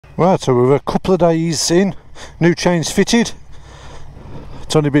Right, so we're a couple of days in, new chains fitted.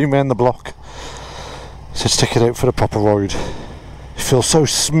 It's only been round the block, so let's take it out for a proper ride. It feels so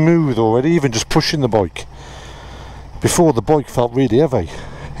smooth already, even just pushing the bike. Before, the bike felt really heavy.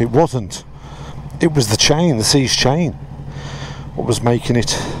 It wasn't. It was the chain, the C's chain, what was making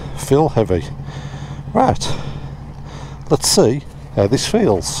it feel heavy. Right, let's see how this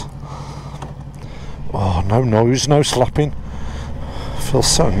feels. Oh, no noise, no slapping. Feels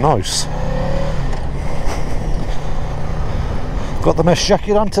so nice. Got the mesh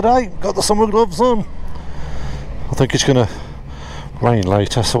jacket on today, got the summer gloves on. I think it's going to rain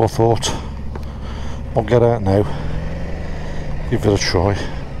later, so I thought I'll get out now, give it a try.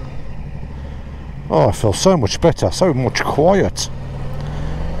 Oh, I feel so much better, so much quiet.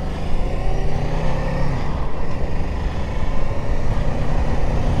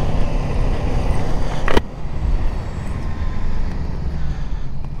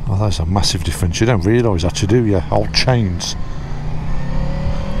 That's a massive difference. You don't realise that, do you? Old chains.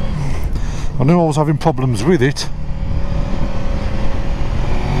 I knew I was having problems with it.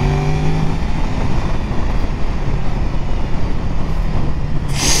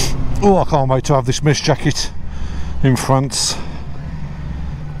 Oh, I can't wait to have this mesh jacket in France.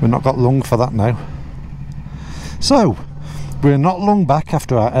 We've not got long for that now. So, we're not long back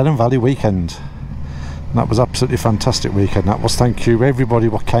after our Ellen Valley weekend. That was absolutely fantastic weekend. That was, thank you everybody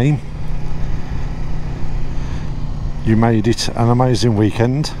what came. You made it an amazing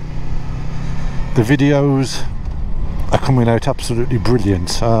weekend. The videos are coming out absolutely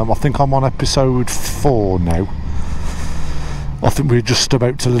brilliant. I think I'm on episode 4 now. I think we're just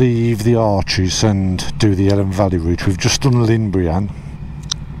about to leave the Arches and do the Ellen Valley route. We've just done Linbrian.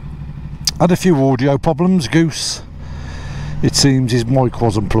 Had a few audio problems. Goose, it seems his mic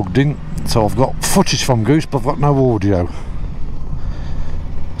wasn't plugged in. So I've got footage from Goose, but I've got no audio.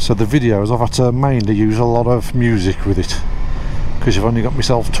 So the videos, I've had to mainly use a lot of music with it, because I've only got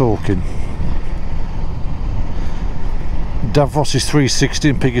myself talking. Davos's 360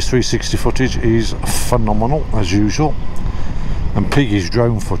 and Piggy's 360 footage is phenomenal, as usual. And Piggy's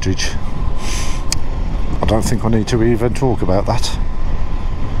drone footage, I don't think I need to even talk about that.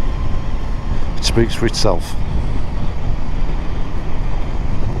 It speaks for itself.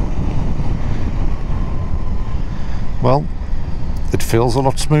 Well, it feels a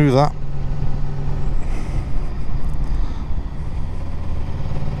lot smoother.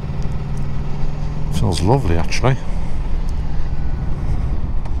 Feels lovely, actually.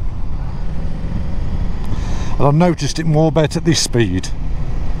 And I've noticed it more about at this speed,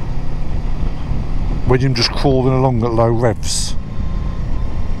 when you're just crawling along at low revs.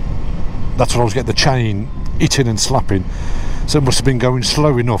 That's when I was getting the chain hitting and slapping. So it must have been going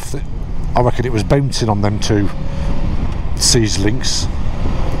slow enough that I reckon it was bouncing on them two C's links.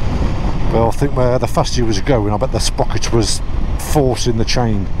 Well, I think where the faster you was going, I bet the sprocket was forcing the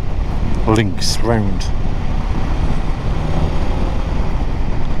chain links round.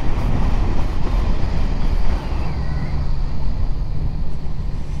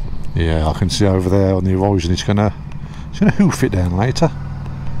 Yeah, I can see over there on the horizon it's gonna hoof it down later.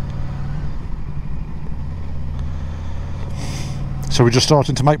 So we're just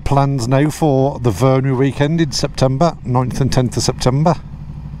starting to make plans now for the Verney weekend in September, 9th and 10th of September.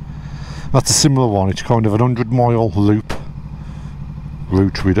 That's a similar one. It's kind of an 100-mile loop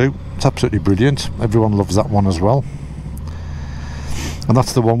route we do. It's absolutely brilliant. Everyone loves that one as well. And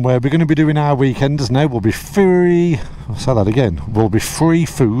that's the one where we're going to be doing our weekenders now. We'll be free, I'll say that again, we'll be free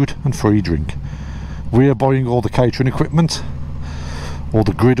food and free drink. We are buying all the catering equipment, all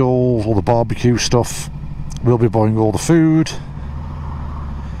the griddles, all the barbecue stuff. We'll be buying all the food.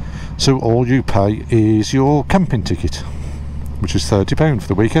 So all you pay is your camping ticket, which is £30 for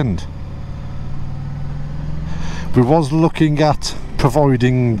the weekend. We was looking at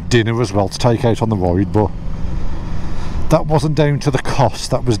providing dinner as well to take out on the ride, but that wasn't down to the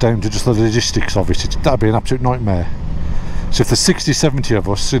cost, that was down to just the logistics of it. That'd be an absolute nightmare. So if there's 60, 70 of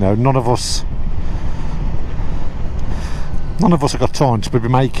us, you know, none of us have got time to be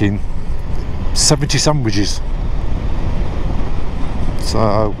making 70 sandwiches.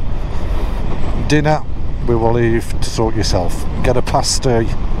 So dinner we will leave to sort yourself. Get a pasty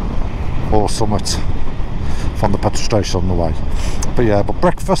or something from the petrol station on the way. But yeah, but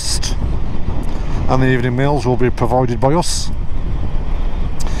breakfast and the evening meals will be provided by us.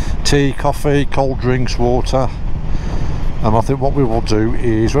 Tea, coffee, cold drinks, water. And I think what we will do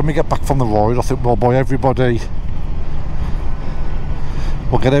is, when we get back from the ride, I think we'll buy everybody,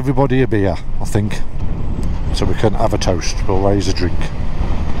 we'll get everybody a beer, I think, so we can have a toast. We'll raise a drink.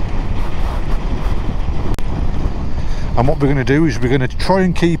 And what we're going to do is we're going to try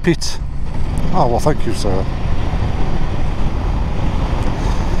and keep it. Oh, well, thank you, sir.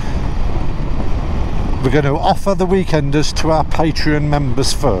 We're going to offer the weekenders to our Patreon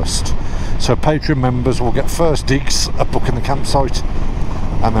members first. So Patreon members will get first digs at booking the campsite,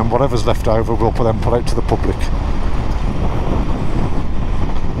 and then whatever's left over we'll put out to the public.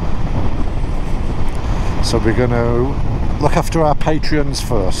 So we're going to look after our Patreons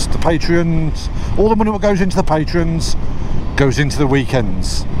first. The Patreons, all the money that goes into the Patreons goes into the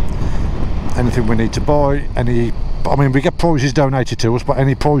weekends. Anything we need to buy, I mean, we get prizes donated to us, but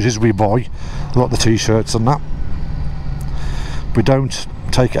any prizes we buy, like the t-shirts and that, we don't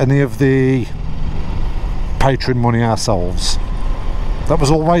take any of the Patreon money ourselves. That was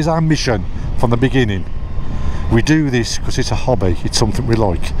always our mission from the beginning. We do this because it's a hobby, it's something we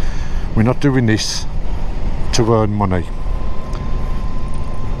like. We're not doing this to earn money.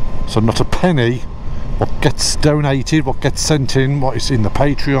 So not a penny, what gets donated, what gets sent in, what is in the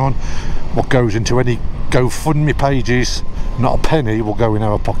Patreon, what goes into any GoFundMe pages, not a penny will go in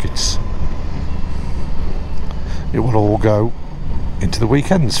our pockets. It will all go into the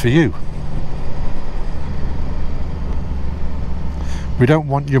weekends for you. We don't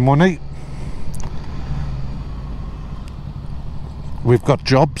want your money. We've got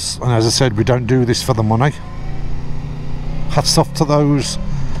jobs, and as I said, we don't do this for the money. Hats off to those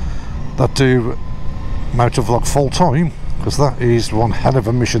that do motovlog full time, because that is one hell of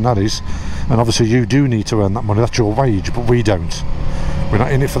a mission, that is. And obviously you do need to earn that money, that's your wage, but we don't. We're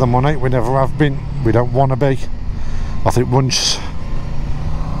not in it for the money, we never have been, we don't want to be. I think once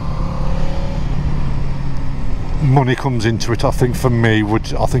money comes into it, I think for me,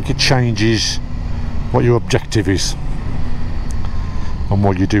 I think it changes what your objective is and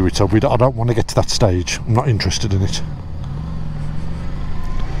why you do it. So I don't want to get to that stage, I'm not interested in it.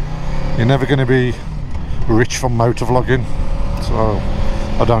 You're never going to be rich from motovlogging, so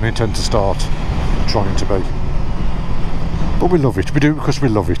I don't intend to start trying to be. But we love it, we do it because we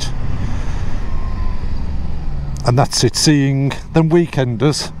love it. And that's it, seeing them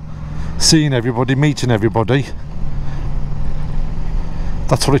weekenders, seeing everybody, meeting everybody,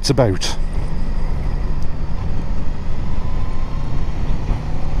 that's what it's about.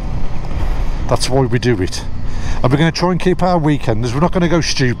 That's why we do it. And we're going to try and keep our weekenders, we're not going to go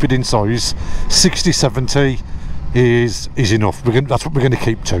stupid in size. 60-70 is enough. That's what we're going to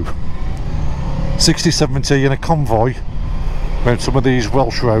keep to. 60-70 in a convoy around some of these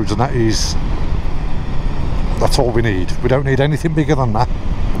Welsh roads, and that's all we need. We don't need anything bigger than that.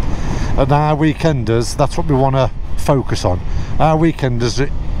 And our weekenders, that's what we want to focus on. Our weekenders,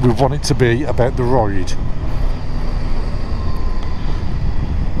 we want it to be about the ride.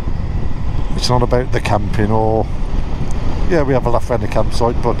 It's not about the camping, or yeah, we have a laugh around the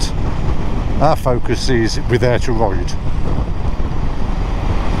campsite, but our focus is we're there to ride.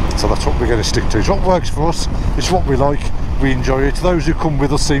 So that's what we're going to stick to. It's what works for us, it's what we like, we enjoy it. Those who come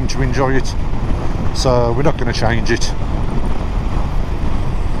with us seem to enjoy it, so we're not going to change it.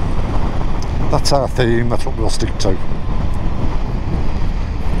 That's our theme, that's what we'll stick to.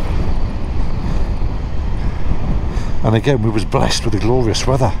 And again, we was blessed with the glorious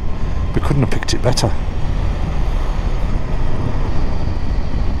weather. We couldn't have picked it better.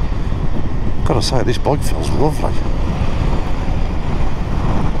 Gotta say, this bike feels lovely.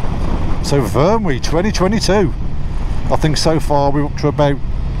 So Vernwy 2022, I think so far we're up to about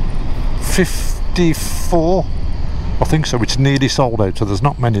 54. I think so. It's nearly sold out, so there's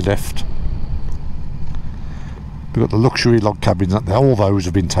not many left. We've got the luxury log cabins, all those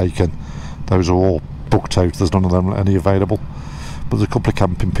have been taken. Those are all booked out, there's none of them any available. But there's a couple of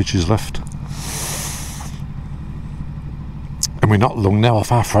camping pitches left. And we're not long now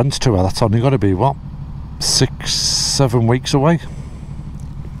off our France tour. That's only got to be, what, 6-7 weeks away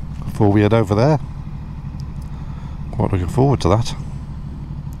before we head over there. Quite looking forward to that.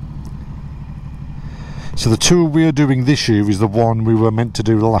 So the tour we are doing this year is the one we were meant to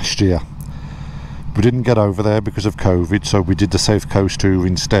do last year. We didn't get over there because of COVID, so we did the South Coast tour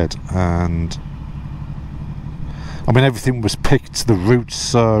instead. And I mean, everything was picked, the routes,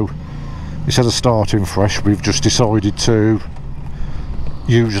 so instead of starting fresh, we've just decided to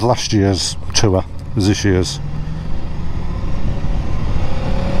use last year's tour as this year's.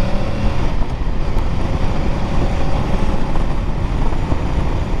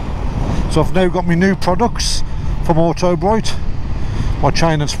 So I've now got my new products from Autobrite, my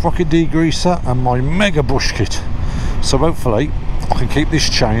chain and sprocket degreaser and my mega bush kit. So hopefully I can keep this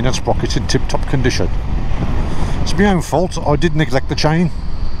chain and sprocket in tip-top condition. It's my own fault, I did neglect the chain.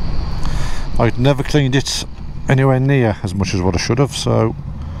 I'd never cleaned it anywhere near as much as what I should have, so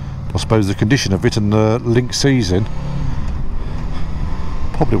I suppose the condition of it and the link season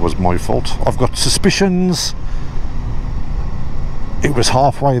Probably was my fault. I've got suspicions it was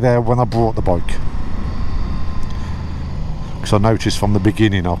halfway there when I brought the bike, because I noticed from the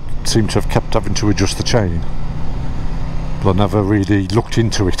beginning I seem to have kept having to adjust the chain, but I never really looked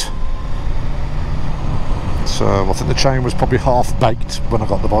into it. So I think the chain was probably half baked when I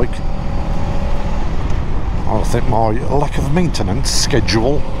got the bike. I think my lack of maintenance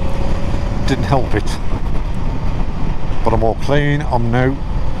schedule didn't help it. But I'm all clean, I'm new,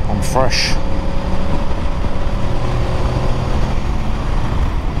 I'm fresh.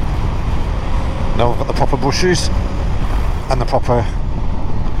 Now I've got the proper brushes and the proper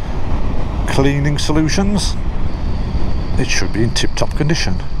cleaning solutions. It should be in tip-top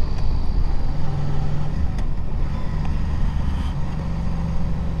condition.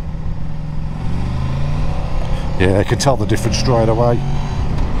 Yeah, I can tell the difference straight away.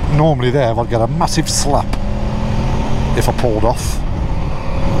 Normally there I'd get a massive slap if I pulled off.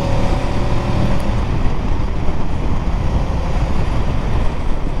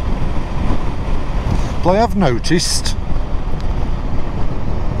 But I have noticed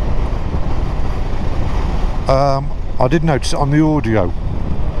I did notice it on the audio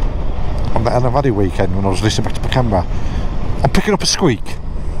on the Ellen Valley weekend when I was listening back to my camera. I'm picking up a squeak,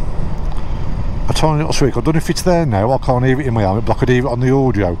 a tiny little squeak. I don't know if it's there now, I can't hear it in my helmet, but I could hear it on the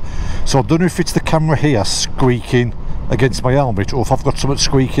audio. So I don't know if it's the camera here squeaking against my helmet or if I've got something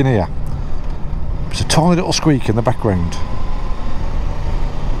squeaking here. It's a tiny little squeak in the background.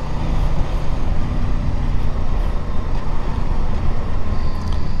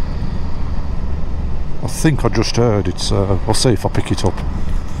 I think I just heard it, I'll see if I pick it up.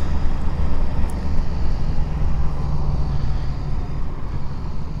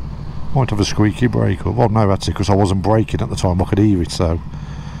 Might have a squeaky brake. Well, no, that's it, because I wasn't braking at the time, I could hear it, so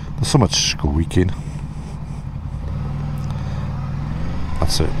there's something squeaking.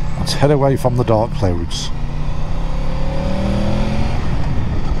 That's it. Let's head away from the dark clouds.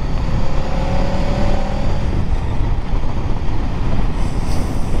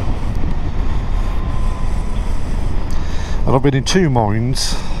 And I've been in two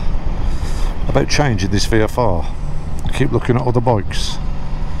minds about changing this VFR. I keep looking at other bikes.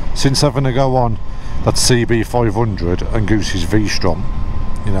 Since having to go on that CB500 and Goose's V-Strom,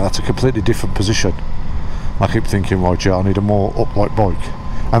 you know, that's a completely different position. I keep thinking, right, yeah, I need a more upright bike.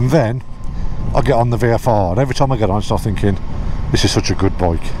 And then I get on the VFR, and every time I get on, I start thinking, this is such a good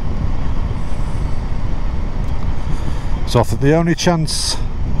bike. So I think the only chance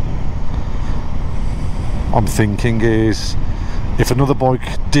I'm thinking is if another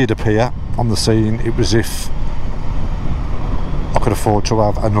bike did appear on the scene, it was if I could afford to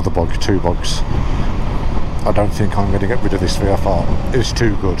have another bike, two bikes. I don't think I'm going to get rid of this VFR. It's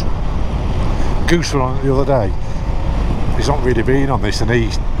too good. Goose was on it the other day. He's not really been on this, and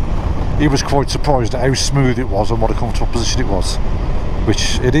he was quite surprised at how smooth it was and what a comfortable position it was,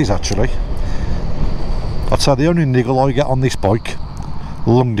 which it is actually. I'd say the only niggle I get on this bike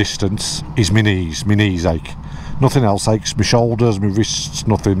long distance is my knees. My knees ache. Nothing else aches. My shoulders, my wrists,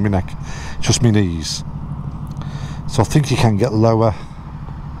 nothing. My neck, just my knees. So I think you can get lower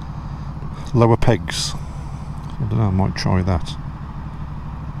pegs. I don't know, I might try that.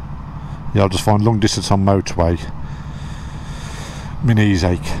 Yeah, I'll just find long distance on motorway. My knees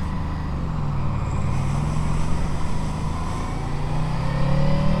ache.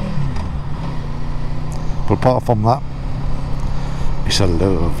 But apart from that, it's a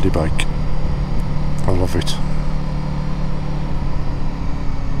lovely bike. I love it.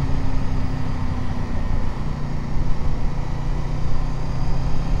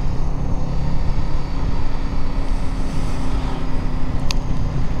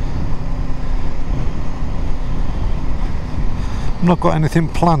 I've not got anything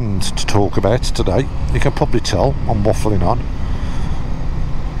planned to talk about today. You can probably tell I'm waffling on.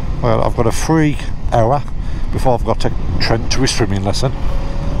 Well, I've got a free hour before I've got to take Trent to his swimming lesson,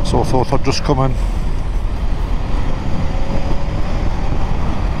 so I thought I'd just come and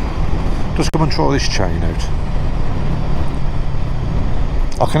try this chain out.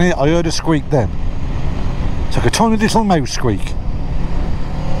 I heard a squeak then. It's like a tiny little mouse squeak.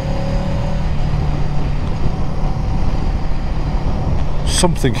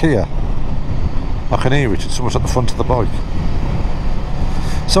 Something here. I can hear it. It's almost at the front of the bike.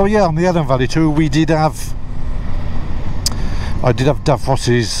 So yeah, on the Ellen Valley tour I did have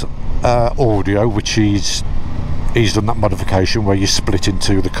Davros's audio, which he's done that modification where you split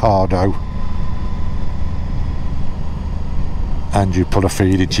into the Cardo and you put a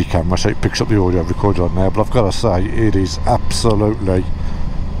feed into your camera so it picks up the audio recorded on there. But I've got to say, it is absolutely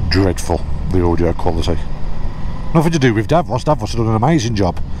dreadful, the audio quality. Nothing to do with Davros. Davros has done an amazing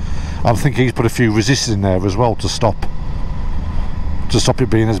job. I think he's put a few resistors in there as well to stop it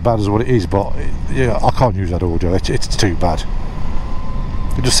being as bad as what it is. But yeah, I can't use that audio. It's too bad.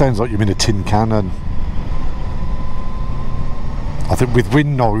 It just sounds like you're in a tin can, and I think with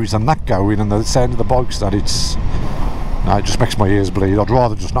wind noise and that going and the sound of the bikes, that it just makes my ears bleed. I'd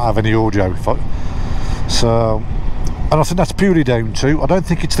rather just not have any audio. And I think that's purely down to, I don't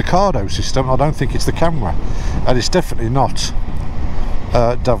think it's the Cardo system, I don't think it's the camera, and it's definitely not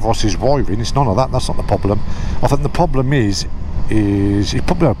Davros's wiring. It's none of that. That's not the problem. I think the problem is it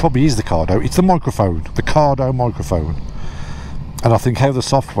probably is the Cardo. It's the microphone, the Cardo microphone. And I think how the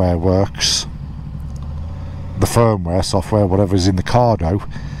software works, the firmware software, whatever is in the Cardo,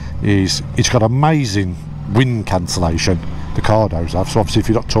 is it's got amazing wind cancellation. The Cardos have, so obviously if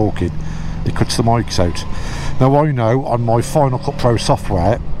you're not talking, it cuts the mics out. Now I know on my Final Cut Pro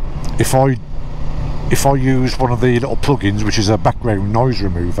software, if I use one of the little plugins, which is a background noise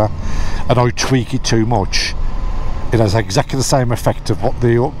remover, and I tweak it too much, it has exactly the same effect of what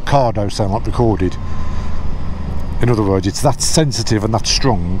the Cardo sound like recorded. In other words, it's that sensitive and that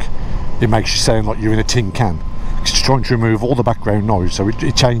strong, it makes you sound like you're in a tin can. It's trying to remove all the background noise, so it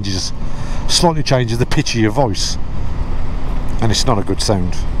slightly changes the pitch of your voice, and it's not a good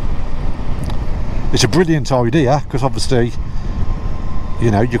sound. It's a brilliant idea, because obviously, you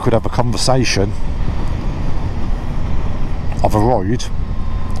know, you could have a conversation of a ride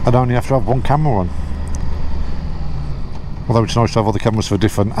and only have to have one camera on. Although it's nice to have other cameras for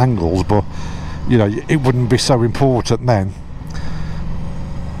different angles, but you know, it wouldn't be so important then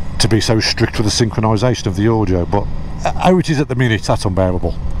to be so strict with the synchronisation of the audio. But how it is at the minute, that's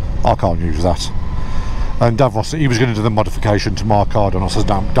unbearable. I can't use that. And Davros, he was going to do the modification to my Cardo, and I said,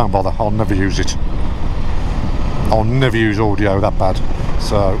 don't bother, I'll never use it. I'll never use audio that bad.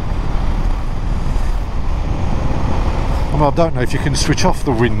 So, I mean, I don't know if you can switch off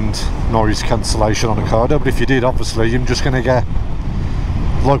the wind noise cancellation on a Cardo, but if you did, obviously, you're just going to get,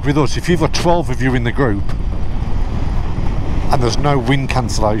 like with us, if you've got 12 of you in the group, and there's no wind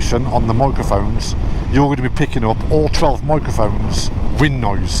cancellation on the microphones, you're going to be picking up all 12 microphones wind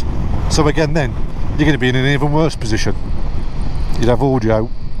noise. So again then, you're going to be in an even worse position. You'd have audio,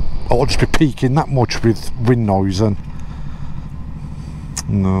 or just be peaking that much with wind noise, and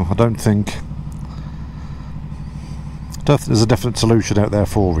no, I don't think there's a definite solution out there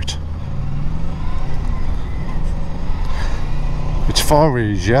for it. It's far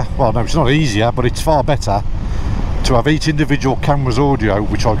easier, well no, it's not easier, but it's far better to have each individual camera's audio,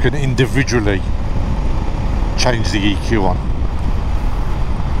 which I can individually change the EQ on.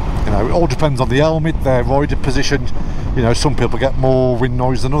 You know, it all depends on the helmet, their rider position. You know, some people get more wind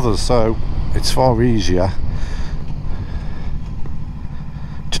noise than others, so it's far easier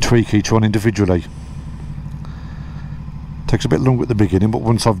to tweak each one individually. Takes a bit longer at the beginning, but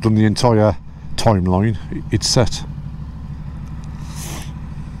once I've done the entire timeline, it's set.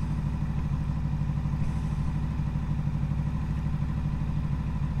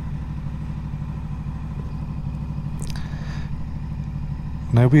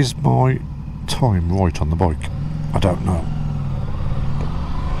 Now, is my time right on the bike? I don't know.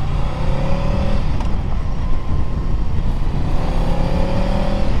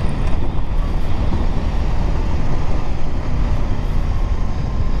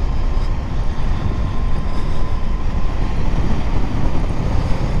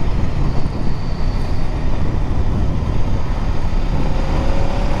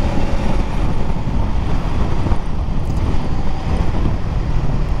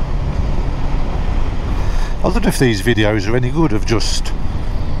 I don't know if these videos are any good of just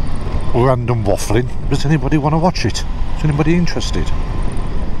random waffling. Does anybody want to watch it? Is anybody interested?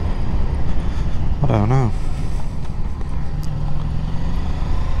 I don't know.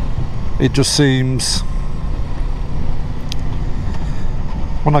 It just seems,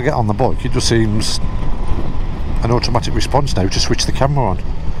 when I get on the bike, it just seems an automatic response now to switch the camera on.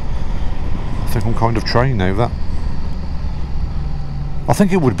 I think I'm kind of trained now that. I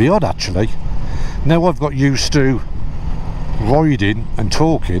think it would be odd actually. Now I've got used to riding and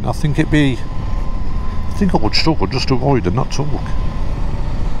talking, I think I would struggle just to ride and not talk.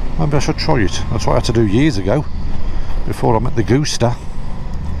 Maybe I should try it. That's what I had to do years ago, before I met the Gooster.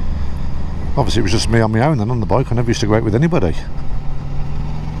 Obviously it was just me on my own then on the bike. I never used to go out with anybody.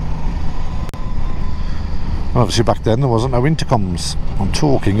 And obviously back then there wasn't no intercoms. I'm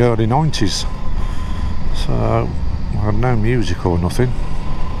talking early 90s. So I had no music or nothing.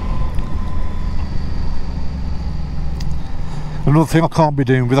 Another thing I can't be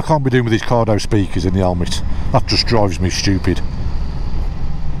doing with these Cardo speakers in the helmet. That just drives me stupid.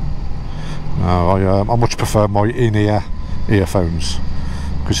 No, I much prefer my in-ear earphones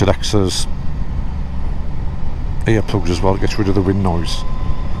because it acts as earplugs as well. It gets rid of the wind noise.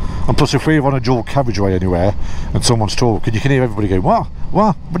 And plus, if we're on a dual carriageway anywhere and someone's talking, you can hear everybody going,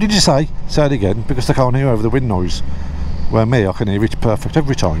 what did you say? Say it again, because they can't hear over the wind noise. Where me, I can hear it perfect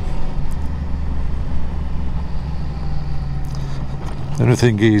every time. The only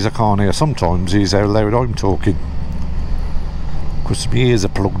thing is I can't hear sometimes is how loud I'm talking, because my ears are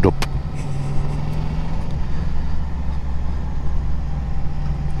plugged up.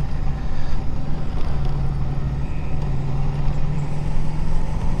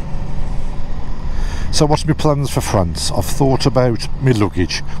 So what's my plans for France? I've thought about my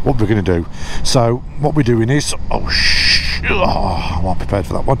luggage, what we're going to do. So what we're doing is, I'm not prepared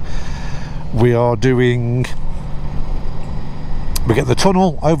for that one. We get the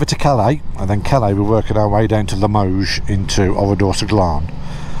tunnel over to Calais, and then Calais we're working our way down to Limoges into Oradour-sur-Glane,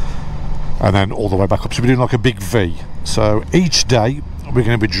 and then all the way back up. So we're doing like a big V. So each day we're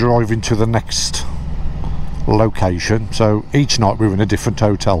going to be driving to the next location. So each night we're in a different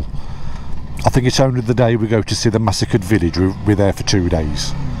hotel. I think it's only the day we go to see the massacred village we're there for 2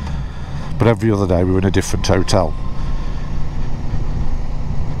 days, but every other day we're in a different hotel.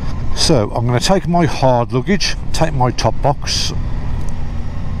 So I'm going to take my hard luggage, take my top box,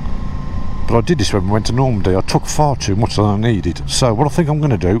 but I did this when we went to Normandy. I took far too much than I needed. So what I think I'm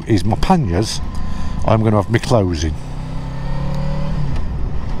going to do is my panniers, I'm going to have my clothes in,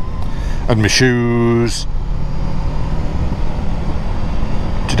 and my shoes,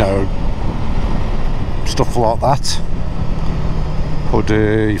 you know, stuff like that,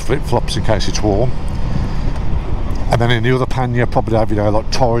 hoodie, flip-flops in case it's warm, and then in the other pannier probably have, you know, like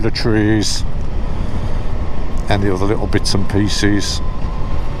toiletries and the other little bits and pieces,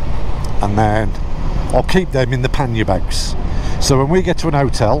 and then I'll keep them in the pannier bags. So when we get to an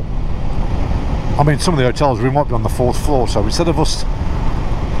hotel, I mean, some of the hotels we might be on the 4th floor, so instead of us,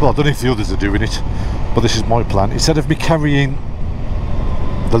 well, I don't know if the others are doing it, but this is my plan. Instead of me carrying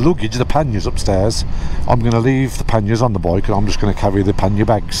the luggage, the panniers upstairs, I'm going to leave the panniers on the bike, and I'm just going to carry the pannier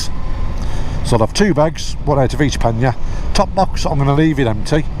bags. So I'll have 2 bags, one out of each pannier. Top box, I'm going to leave it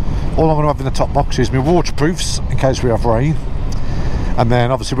empty. All I'm going to have in the top box is my waterproofs in case we have rain, and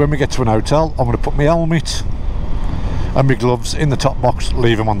then obviously when we get to an hotel I'm going to put my helmet and my gloves in the top box,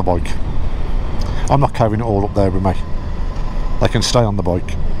 leave them on the bike. I'm not carrying it all up there with me. They can stay on the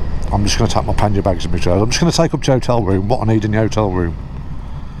bike. I'm just going to take my pannier bags and my clothes. I'm just going to take up to the hotel room what I need in the hotel room.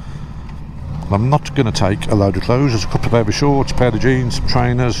 I'm not going to take a load of clothes. There's a couple of pair of shorts, a pair of jeans, some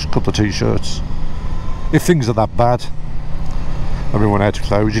trainers, a couple of t-shirts. If things are that bad and we run out of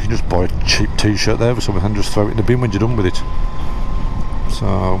clothes, you can just buy a cheap t-shirt there or something and just throw it in the bin when you're done with it.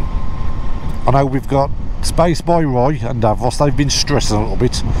 So I know we've got Space by Roy and Davos. They've been stressing a little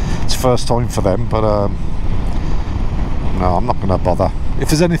bit. It's first time for them, but no, I'm not going to bother. If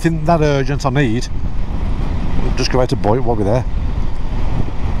there's anything that urgent I need, I'll just go out and buy it while we're there.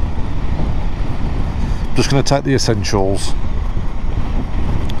 Just going to take the essentials.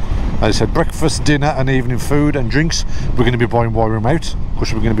 As I said, breakfast, dinner and evening food and drinks we're going to be buying while we're out,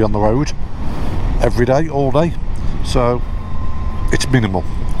 because we're going to be on the road every day, all day. So it's minimal.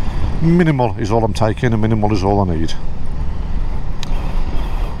 Minimal is all I'm taking, and minimal is all I need.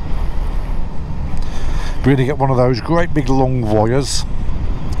 We're going to get one of those great big long wires,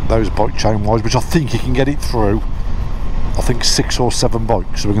 those bike chain wires, which I think you can get it through, I think 6 or 7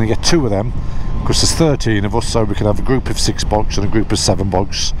 bikes. So we're going to get 2 of them, because there's 13 of us, so we can have a group of 6 bikes and a group of 7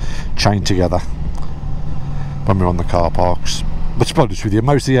 bikes chained together when we're on the car parks. But to be honest with you,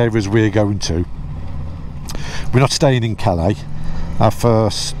 most of the areas we're going to, we're not staying in Calais. Our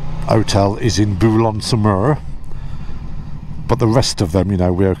first hotel is in Boulogne-sur-Mer, but the rest of them, you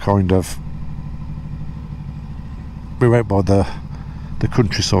know, we're out by the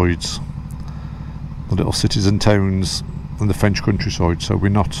countrysides, the little cities and towns and the French countryside, so we're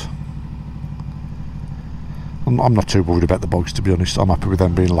not, I'm not too worried about the bikes, to be honest. I'm happy with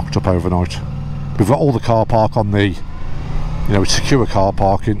them being locked up overnight. We've got all the car park on the, you know, secure car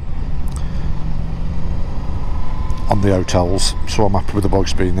parking on the hotels, so I'm happy with the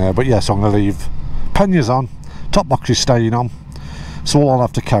bikes being there. But yes, I'm going to leave panniers on, top box is staying on, so all I'll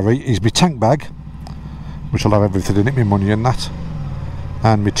have to carry is my tank bag, which will have everything in it, my money and that,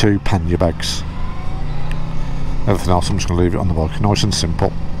 and my 2 pannier bags. Everything else I'm just going to leave it on the bike, nice and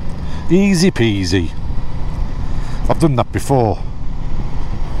simple, easy peasy. I've done that before,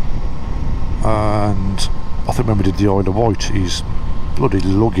 and I think when we did the Isle of Wight, he's bloody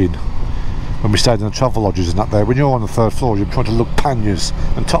lugging. When we stayed in the travel lodges and that there, when you're on the 3rd floor, you're trying to lug panniers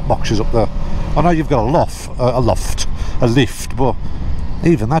and top boxes up there. I know you've got a lift, but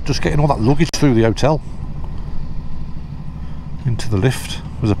Even that, just getting all that luggage through the hotel into the lift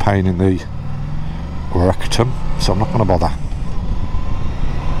was a pain in the rectum, so I'm not going to bother.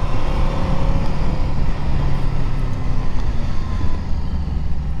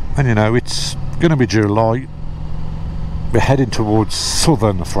 And you know, it's going to be July, we're heading towards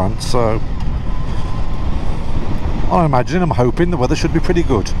southern France, so I'm hoping the weather should be pretty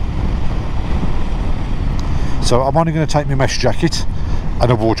good. So I'm only going to take my mesh jacket and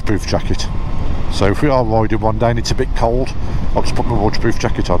a waterproof jacket. So if we are riding one day and it's a bit cold, I'll just put my waterproof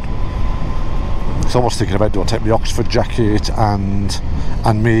jacket on. So I was thinking about, do I take my Oxford jacket and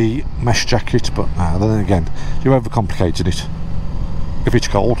me mesh jacket, but then again, you're overcomplicating it. If it's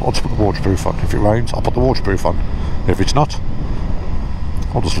cold, I'll just put the waterproof on. If it rains, I'll put the waterproof on. If it's not,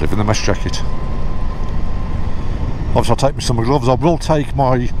 I'll just live in the mesh jacket. Obviously I'll take my summer gloves. I will take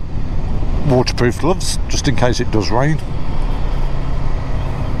my waterproof gloves just in case it does rain.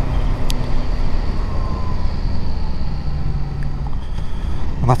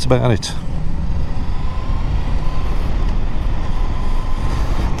 And that's about it.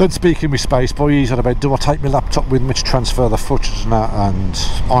 Then speaking with space boys about, do I take my laptop with me to transfer the footage and that, and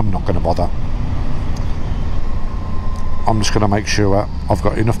I'm not going to bother. I'm just going to make sure I've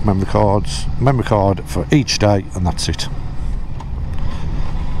got enough memory card for each day, and that's it.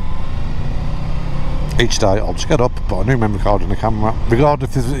 Each day I'll just get up, put a new memory card in the camera,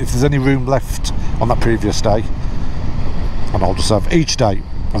 regardless if there's any room left on that previous day, and I'll just have each day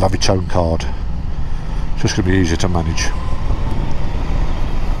I'll have its own card. It's just going to be easier to manage.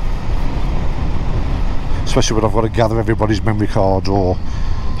 Especially when I've got to gather everybody's memory cards or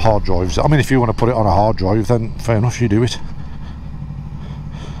hard drives. I mean, if you want to put it on a hard drive, then fair enough, you do it.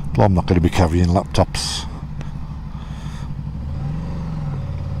 But I'm not going to be carrying laptops.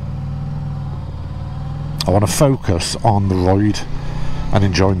 I want to focus on the ride and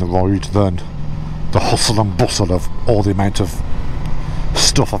enjoying the ride than the hustle and bustle of all the amount of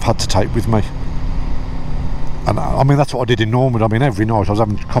stuff I've had to take with me. And I mean, that's what I did in Normandy. I mean, every night I was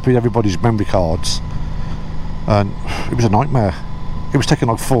having to copy everybody's memory cards, and it was a nightmare. It was taking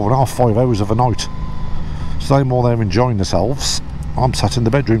like 4.5, 5 hours of a night. So they're more there enjoying themselves. I'm sat in the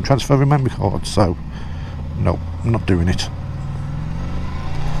bedroom transferring memory cards, so no, I'm not doing it.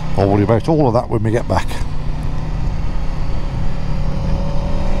 I'll worry about all of that when we get back.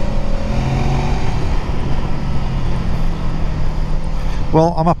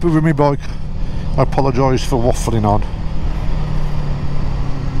 Well, I'm happy with my bike. I apologise for waffling on.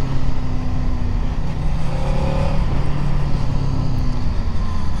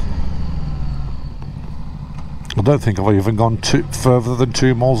 I don't think I've even gone further than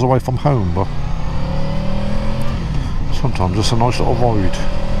 2 miles away from home, but sometimes just a nice little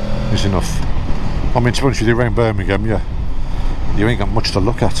ride is enough. I mean, to be honest with you, around Birmingham, yeah, you ain't got much to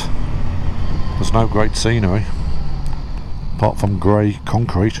look at. There's no great scenery apart from grey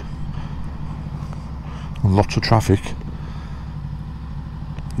concrete and lots of traffic.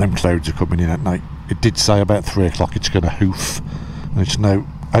 Them clouds are coming in at night. It did say about 3 o'clock it's going to hoof, and it's now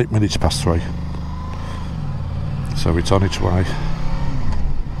 8 minutes past 3. So it's on its way.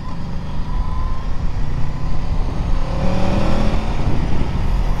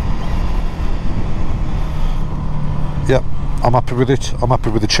 Yep, I'm happy with it. I'm happy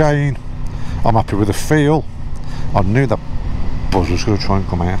with the chain. I'm happy with the feel. I knew that buzz was going to try and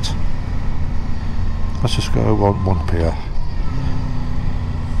come out. Let's just go one up here.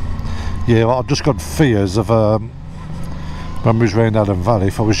 Yeah, well, I've just got fears of when we was round Adam Valley,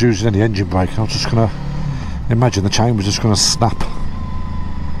 if I was using any engine brake, I was just going to imagine the chain was just going to snap.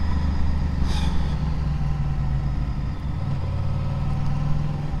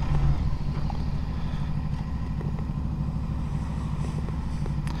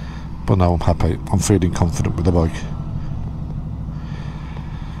 But no, I'm happy. I'm feeling confident with the bike.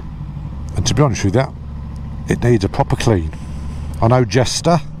 And to be honest with you, it needs a proper clean. I know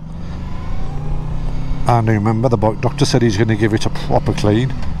Jester, and I remember the bike doctor said he's going to give it a proper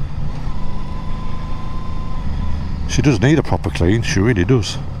clean. She does need a proper clean, she really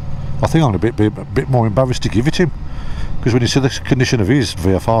does. I think I'm a bit more embarrassed to give it him, because when you see the condition of his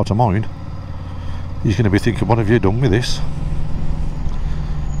VFR to mine, he's going to be thinking, what have you done with this?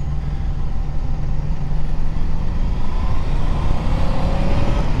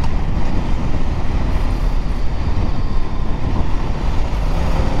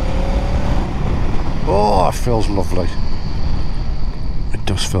 Oh, it feels lovely. It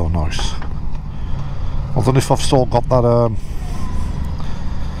does feel nice. I don't know if I've still got that, I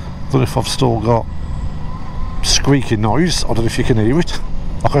don't know if I've still got squeaky noise. I don't know if you can hear it.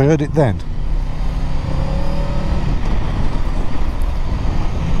 Like I heard it then.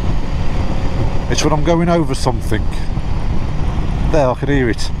 It's when I'm going over something. There, I can hear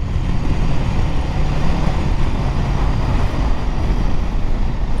it.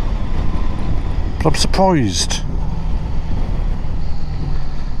 But I'm surprised.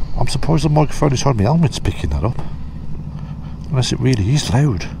 I'm surprised the microphone inside my helmet's picking that up. Unless it really is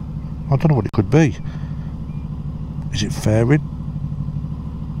loud. I don't know what it could be. Is it fairing?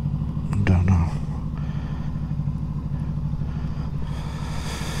 I don't know.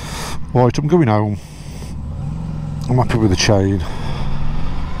 Right, I'm going home. I'm happy with the chain.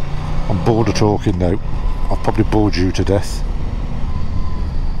 I'm bored of talking now. I've probably bored you to death.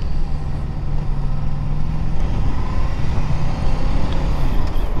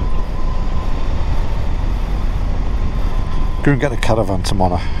 Go and get the caravan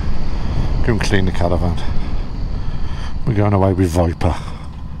tomorrow. Go and clean the caravan. We're going away with Viper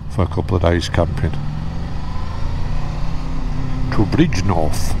for a couple of days camping. To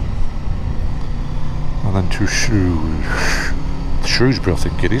Bridgnorth. And then to Shrewsbury, I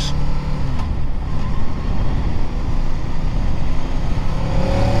think it is.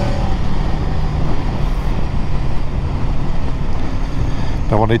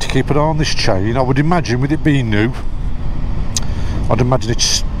 Now I need to keep an eye on this chain. I would imagine with it being new, I'd imagine it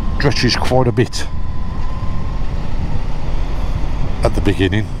stretches quite a bit at the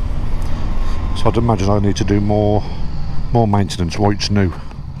beginning, so I'd imagine I need to do more maintenance while it's new.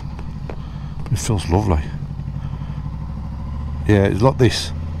 It feels lovely. Yeah, it's like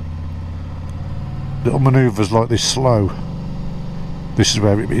this. Little manoeuvres like this slow. This is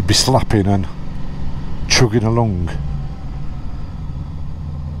where it'd be slapping and chugging along.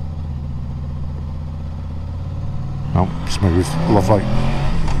 Oh, smooth, lovely.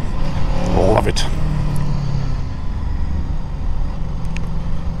 Love it.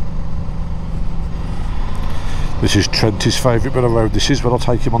 This is Trent's favourite bit of road. This is where I'll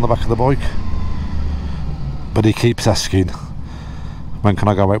take him on the back of the bike. But he keeps asking, when can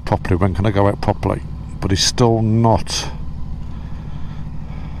I go out properly? When can I go out properly? But he's still not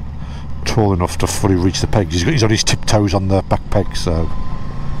tall enough to fully reach the pegs. He's on his tiptoes on the back peg, so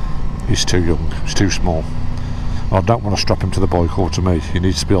he's too young. He's too small. I don't want to strap him to the bike or to me. He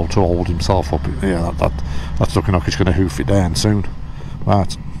needs to be able to hold himself up. Yeah, that's looking like he's going to hoof it down soon.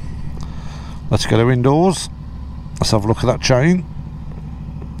 Right, let's get her indoors. Let's have a look at that chain.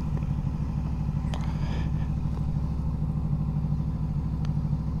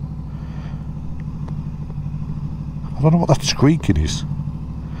 I don't know what that squeaking is.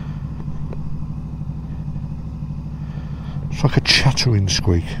 It's like a chattering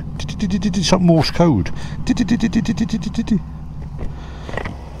squeak. It's like Morse code.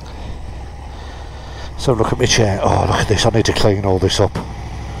 So look at my chair. Oh, look at this. I need to clean all this up.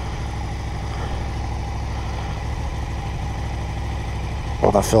 Oh,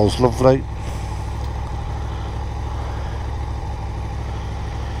 that feels lovely.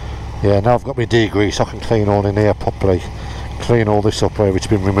 Yeah, now I've got my degrease, I can clean all in here properly. Clean all this up where it's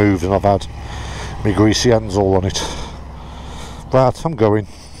been removed and I've had my greasy hands all on it. Right, I'm going.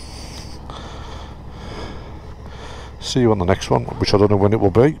 See you on the next one, which I don't know when it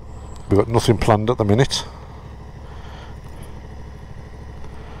will be. We've got nothing planned at the minute.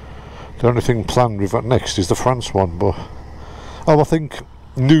 The only thing planned we've got next is the France one, but... Oh, I think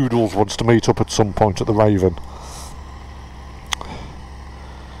Noodles wants to meet up at some point at the Raven.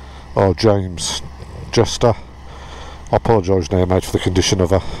 Oh, James, Jester, I apologise now, mate, for the condition of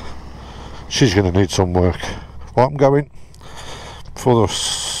her. She's going to need some work. Well, I'm going before the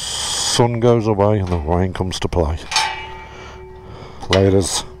sun goes away and the rain comes to play.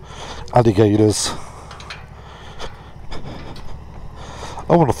 Laters, alligators.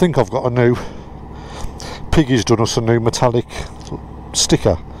 Oh, and I think I've got a new... Piggy's done us a new metallic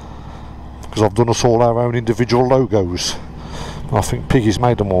sticker, because I've done us all our own individual logos. I think Piggy's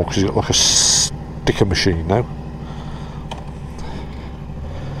made them all because he's got like a sticker machine now.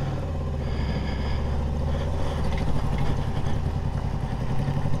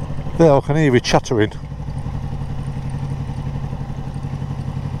 There, I can hear you chattering.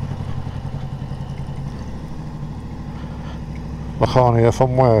 I can't hear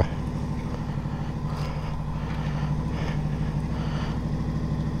from where.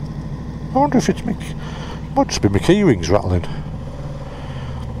 I wonder if it's me. Might just be my key rings rattling.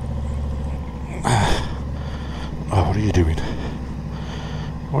 Oh, what are you doing?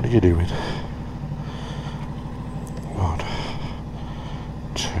 What are you doing?